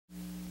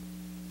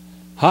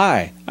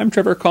Hi, I'm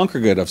Trevor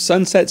Conquergood of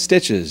Sunset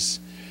Stitches.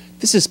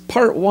 This is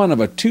part one of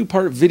a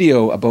two-part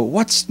video about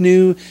what's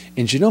new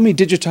in Janome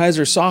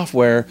Digitizer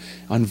software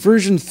on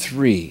version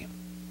 3.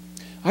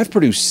 I've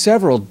produced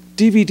several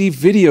DVD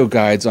video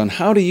guides on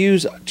how to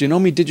use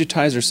Janome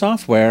Digitizer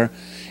software,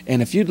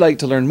 and if you'd like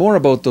to learn more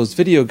about those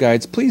video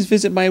guides, please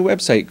visit my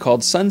website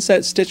called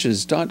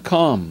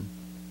sunsetstitches.com.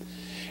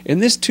 In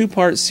this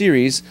two-part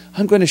series,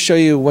 I'm going to show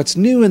you what's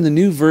new in the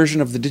new version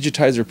of the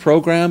Digitizer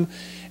program,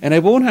 and I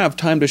won't have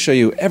time to show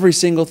you every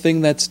single thing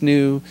that's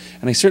new,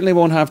 and I certainly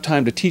won't have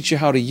time to teach you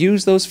how to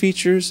use those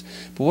features,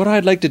 but what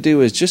I'd like to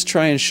do is just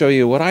try and show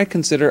you what I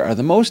consider are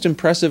the most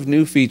impressive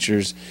new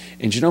features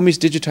in Janome's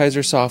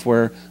Digitizer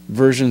software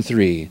version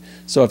 3.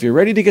 So if you're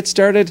ready to get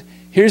started,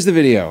 here's the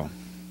video.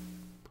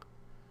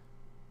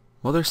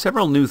 Well, there's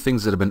several new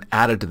things that have been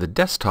added to the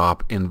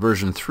desktop in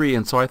version 3,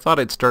 and so I thought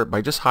I'd start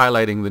by just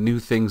highlighting the new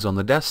things on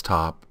the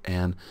desktop.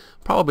 And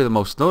probably the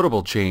most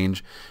notable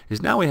change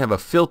is now we have a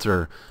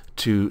filter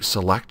to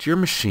select your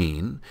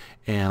machine,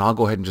 and I'll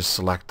go ahead and just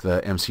select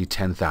the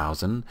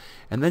MC10000,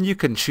 and then you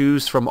can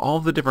choose from all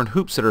the different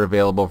hoops that are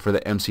available for the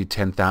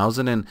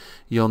MC10000, and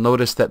you'll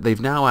notice that they've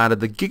now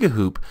added the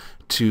gigahoop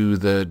to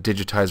the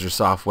Digitizer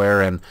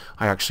software, and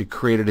I actually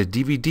created a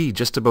DVD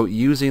just about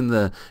using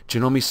the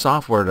Janome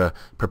software to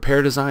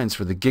prepare designs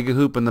for the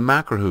gigahoop and the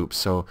macro hoop,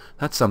 so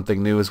that's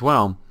something new as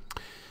well.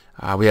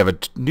 We have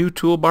new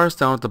toolbars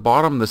down at the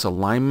bottom. This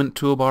alignment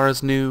toolbar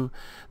is new.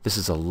 This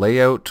is a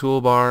layout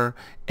toolbar,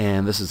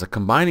 and this is a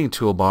combining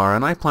toolbar,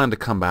 and I plan to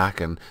come back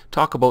and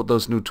talk about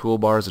those new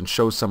toolbars and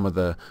show some of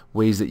the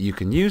ways that you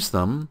can use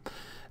them.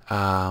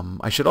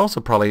 I should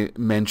also probably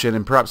mention,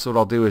 and perhaps what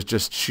I'll do is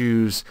just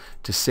choose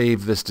to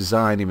save this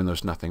design even though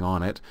there's nothing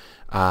on it,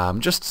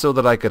 just so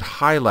that I could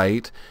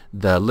highlight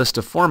the list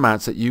of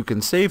formats that you can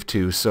save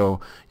to. So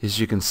as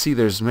you can see,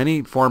 there's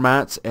many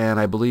formats, and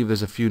I believe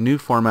there's a few new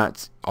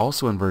formats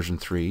also in version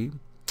 3.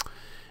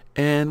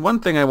 And one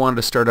thing I wanted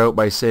to start out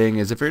by saying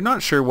is if you're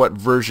not sure what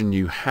version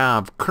you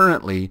have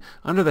currently,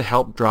 under the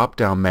Help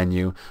drop-down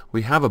menu,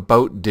 we have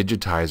About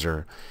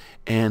Digitizer.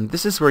 And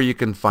this is where you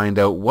can find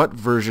out what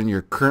version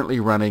you're currently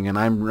running, and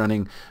I'm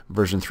running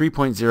version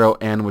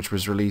 3.0N, which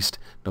was released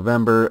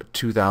November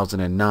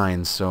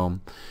 2009. So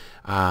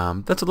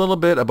that's a little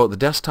bit about the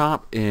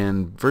desktop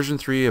in version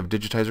 3 of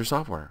Digitizer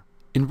software.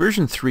 In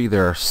version 3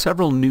 there are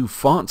several new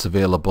fonts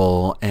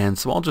available, and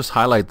so I'll just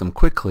highlight them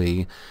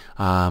quickly.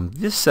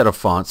 This set of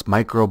fonts,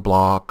 Micro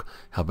Block,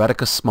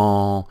 Helvetica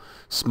Small,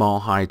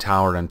 Small High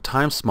Tower, and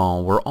Time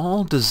Small, were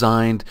all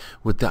designed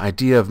with the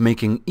idea of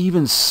making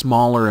even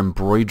smaller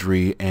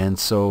embroidery, and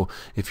so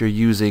if you're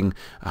using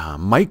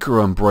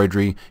micro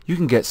embroidery, you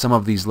can get some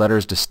of these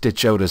letters to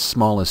stitch out as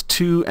small as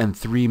 2 and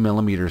 3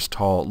 millimeters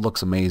tall. It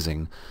looks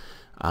amazing.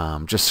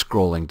 Just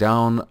scrolling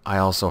down, I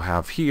also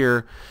have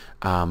here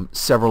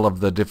several of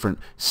the different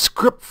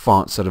script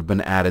fonts that have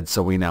been added.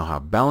 So we now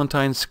have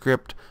Ballantine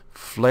script,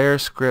 Flare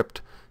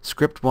script,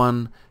 Script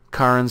 1,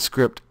 Karin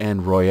script,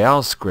 and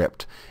Royale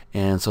script.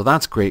 And so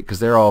that's great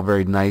because they're all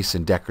very nice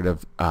and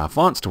decorative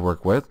fonts to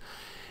work with.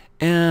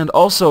 And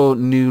also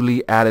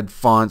newly added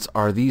fonts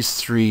are these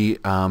three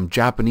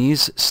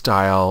Japanese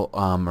style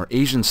or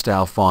Asian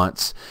style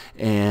fonts,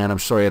 and I'm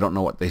sorry I don't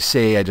know what they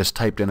say, I just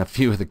typed in a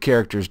few of the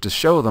characters to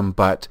show them,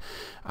 but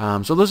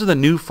so those are the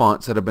new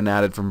fonts that have been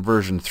added from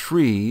version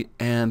 3.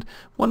 And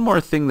one more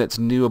thing that's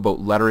new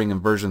about lettering in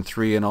version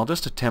 3, and I'll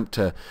just attempt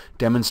to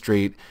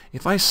demonstrate,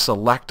 if I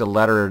select a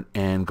letter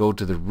and go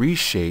to the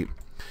reshape,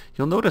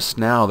 you'll notice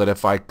now that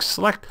if I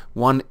select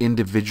one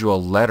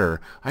individual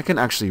letter, I can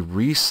actually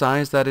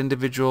resize that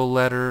individual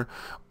letter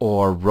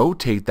or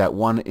rotate that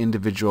one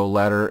individual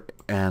letter,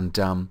 and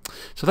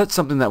so that's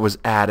something that was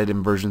added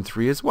in version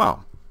 3 as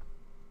well.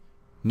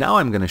 Now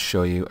I'm going to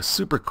show you a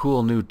super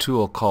cool new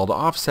tool called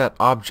Offset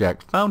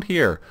Object, found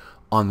here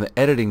on the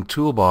editing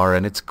toolbar,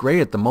 and it's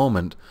gray at the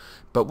moment,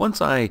 but once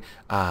I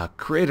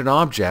create an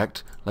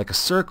object like a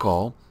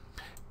circle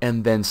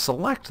and then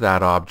select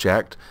that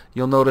object,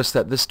 you'll notice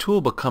that this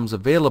tool becomes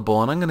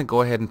available, and I'm going to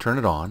go ahead and turn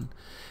it on.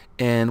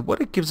 And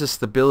what it gives us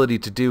the ability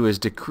to do is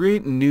to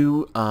create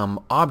new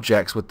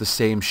objects with the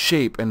same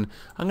shape, and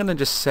I'm going to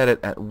just set it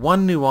at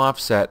one new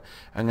offset.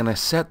 I'm going to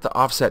set the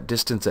offset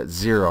distance at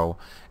 0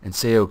 and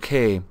say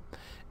OK.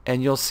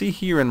 And you'll see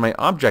here in my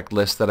object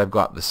list that I've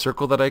got the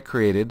circle that I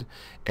created,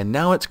 and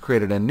now it's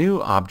created a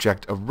new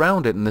object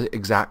around it in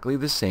exactly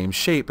the same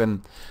shape.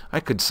 And I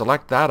could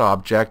select that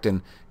object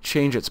and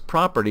change its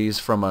properties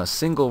from a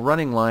single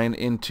running line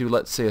into,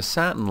 let's say, a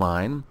satin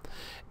line,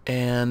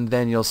 and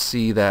then you'll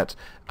see that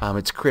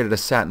it's created a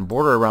satin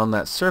border around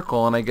that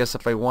circle, and I guess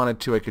if I wanted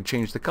to I could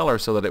change the color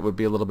so that it would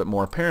be a little bit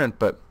more apparent.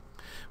 But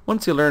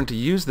once you learn to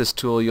use this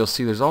tool, you'll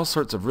see there's all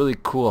sorts of really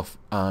cool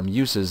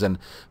uses. And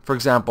for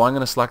example, I'm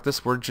going to select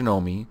this word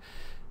Janome,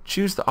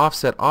 choose the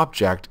offset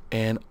object,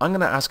 and I'm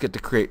going to ask it to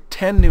create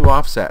 10 new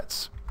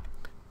offsets,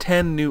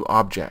 10 new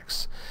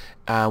objects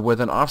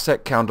with an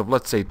offset count of,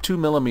 let's say, 2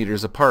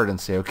 millimeters apart, and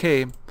say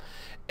OK.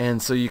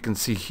 And so you can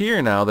see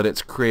here now that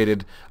it's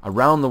created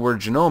around the word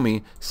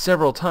Janome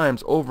several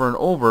times over and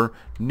over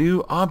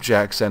new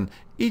objects, and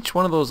each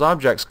one of those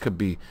objects could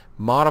be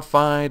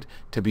modified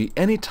to be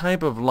any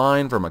type of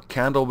line, from a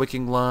candle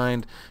wicking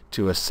line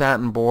to a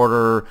satin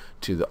border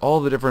to all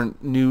the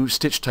different new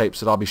stitch types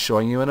that I'll be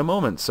showing you in a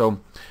moment. So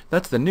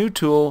that's the new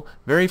tool,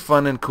 very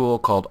fun and cool,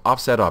 called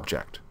Offset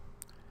Object.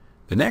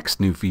 The next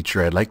new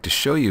feature I'd like to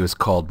show you is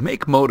called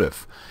Make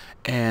Motif.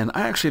 And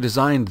I actually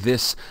designed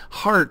this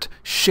heart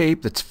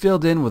shape that's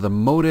filled in with a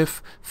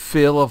motif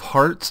fill of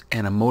hearts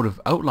and a motif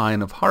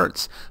outline of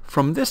hearts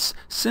from this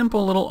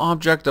simple little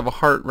object of a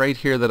heart right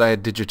here that I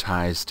had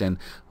digitized. And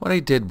what I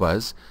did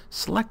was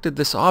selected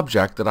this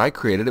object that I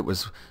created. It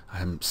was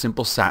a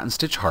simple satin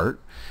stitch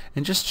heart,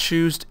 and just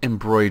choose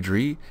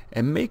embroidery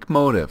and make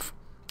motif.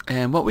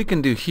 And what we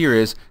can do here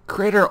is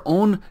create our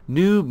own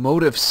new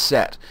motif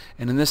set,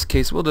 and in this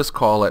case we'll just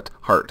call it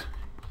heart.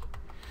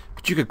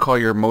 But you could call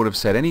your motif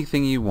set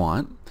anything you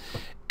want,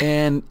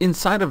 and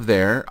inside of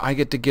there I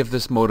get to give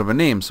this motif a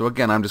name. So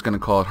again, I'm just going to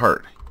call it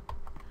heart.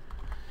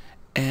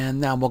 And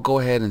now we'll go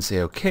ahead and say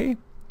OK,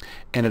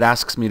 and it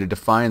asks me to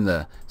define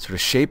the sort of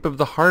shape of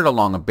the heart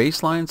along a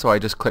baseline. So I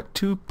just click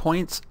 2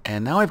 points,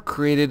 and now I've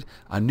created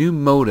a new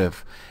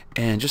motif.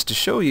 And just to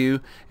show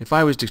you, if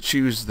I was to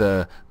choose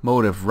the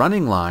motif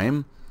running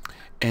line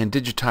and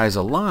digitize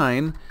a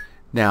line,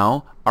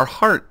 now our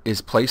heart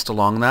is placed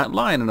along that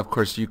line. And of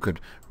course you could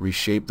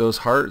reshape those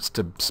hearts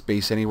to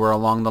space anywhere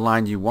along the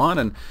line you want.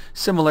 And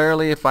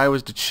similarly, if I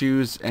was to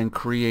choose and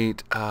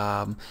create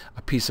a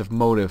piece of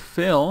motif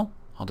fill,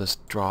 I'll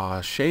just draw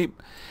a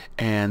shape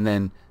and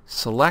then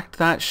select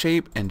that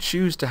shape and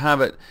choose to have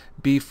it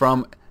be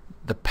from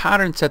the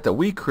pattern set that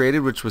we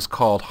created, which was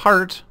called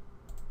heart.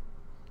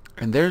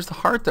 And there's the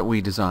heart that we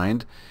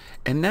designed.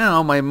 And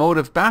now my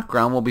motif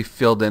background will be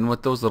filled in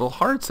with those little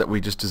hearts that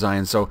we just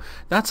designed. So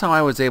that's how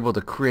I was able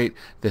to create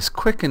this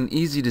quick and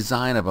easy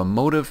design of a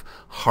motif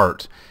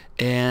heart.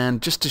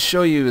 And just to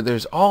show you,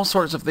 there's all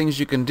sorts of things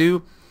you can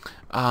do.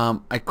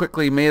 I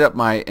quickly made up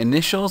my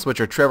initials,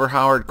 which are Trevor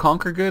Howard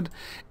Conquergood,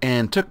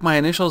 and took my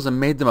initials and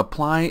made them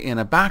apply in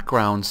a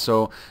background.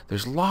 So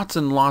there's lots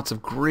and lots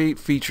of great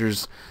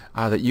features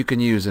that you can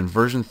use in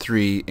version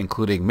 3,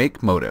 including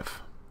Make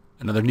Motif.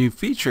 Another new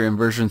feature in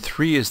version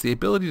 3 is the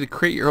ability to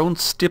create your own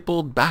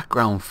stippled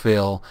background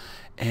fill,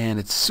 and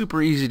it's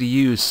super easy to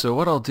use. So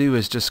what I'll do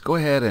is just go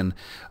ahead and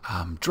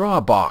draw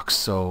a box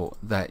so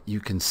that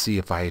you can see.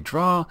 If I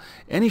draw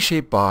any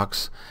shape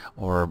box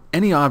or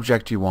any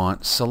object you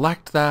want,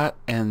 select that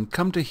and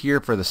come to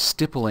here for the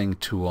stippling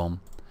tool.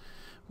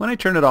 When I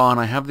turn it on,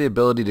 I have the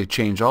ability to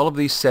change all of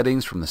these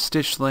settings, from the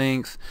stitch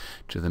length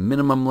to the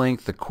minimum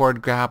length, the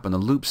cord gap, and the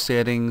loop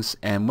settings.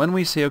 And when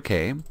we say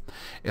OK,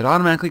 it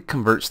automatically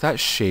converts that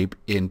shape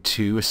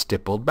into a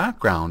stippled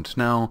background.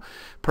 Now,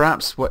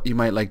 perhaps what you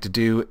might like to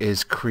do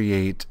is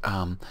create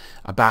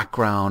a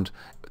background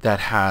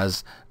that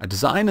has a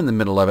design in the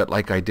middle of it,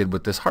 like I did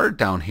with this heart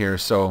down here.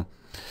 So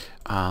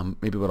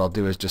maybe what I'll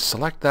do is just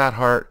select that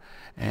heart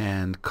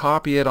and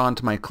copy it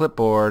onto my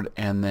clipboard,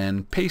 and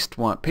then paste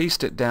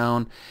it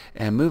down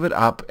and move it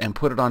up and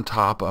put it on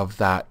top of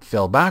that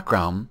fill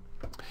background.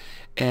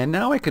 And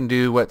now I can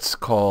do what's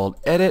called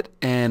edit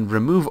and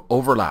remove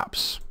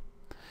overlaps.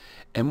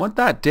 And what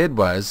that did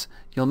was,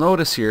 you'll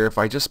notice here, if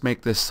I just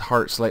make this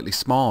heart slightly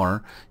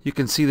smaller, you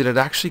can see that it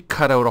actually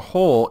cut out a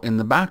hole in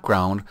the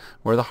background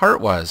where the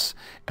heart was.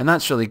 And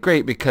that's really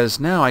great, because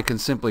now I can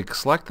simply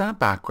select that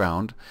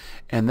background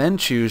and then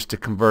choose to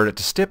convert it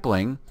to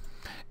stippling.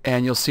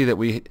 And you'll see that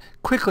we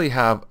quickly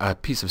have a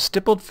piece of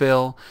stippled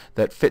fill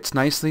that fits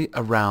nicely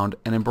around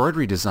an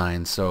embroidery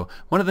design. So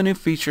one of the new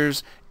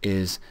features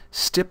is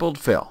stippled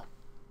fill.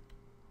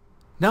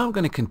 Now I'm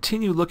going to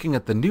continue looking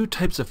at the new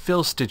types of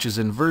fill stitches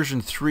in version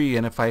 3,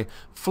 and if I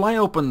fly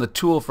open the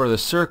tool for the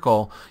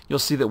circle, you'll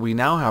see that we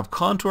now have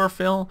contour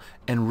fill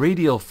and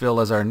radial fill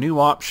as our new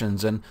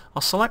options. And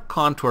I'll select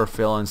contour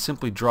fill and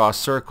simply draw a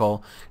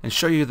circle and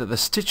show you that the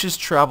stitches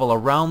travel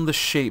around the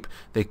shape.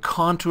 They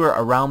contour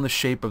around the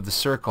shape of the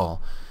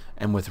circle.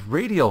 And with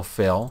radial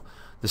fill,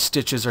 the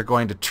stitches are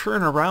going to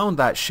turn around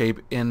that shape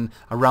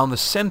around the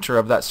center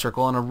of that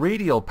circle in a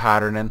radial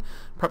pattern. And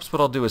perhaps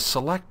what I'll do is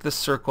select this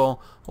circle,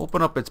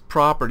 open up its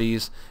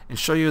properties, and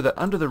show you that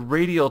under the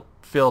radial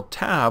fill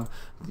tab,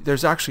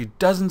 there's actually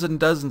dozens and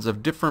dozens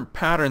of different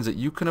patterns that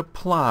you can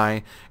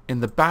apply in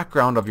the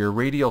background of your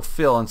radial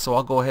fill. And so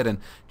I'll go ahead and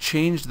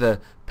change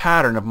the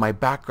pattern of my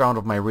background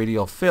of my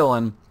radial fill.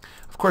 And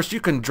of course,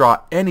 you can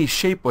draw any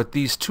shape with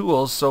these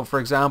tools. So for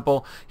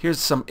example, here's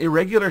some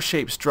irregular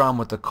shapes drawn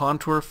with the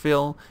contour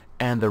fill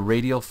and the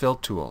radial fill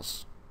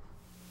tools.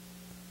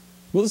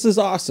 Well, this is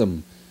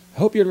awesome. I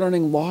hope you're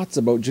learning lots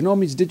about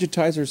Janome's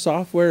Digitizer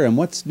software and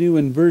what's new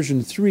in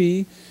version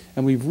 3.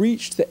 And we've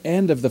reached the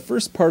end of the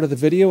first part of the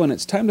video, and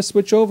it's time to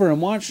switch over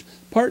and watch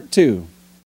part 2.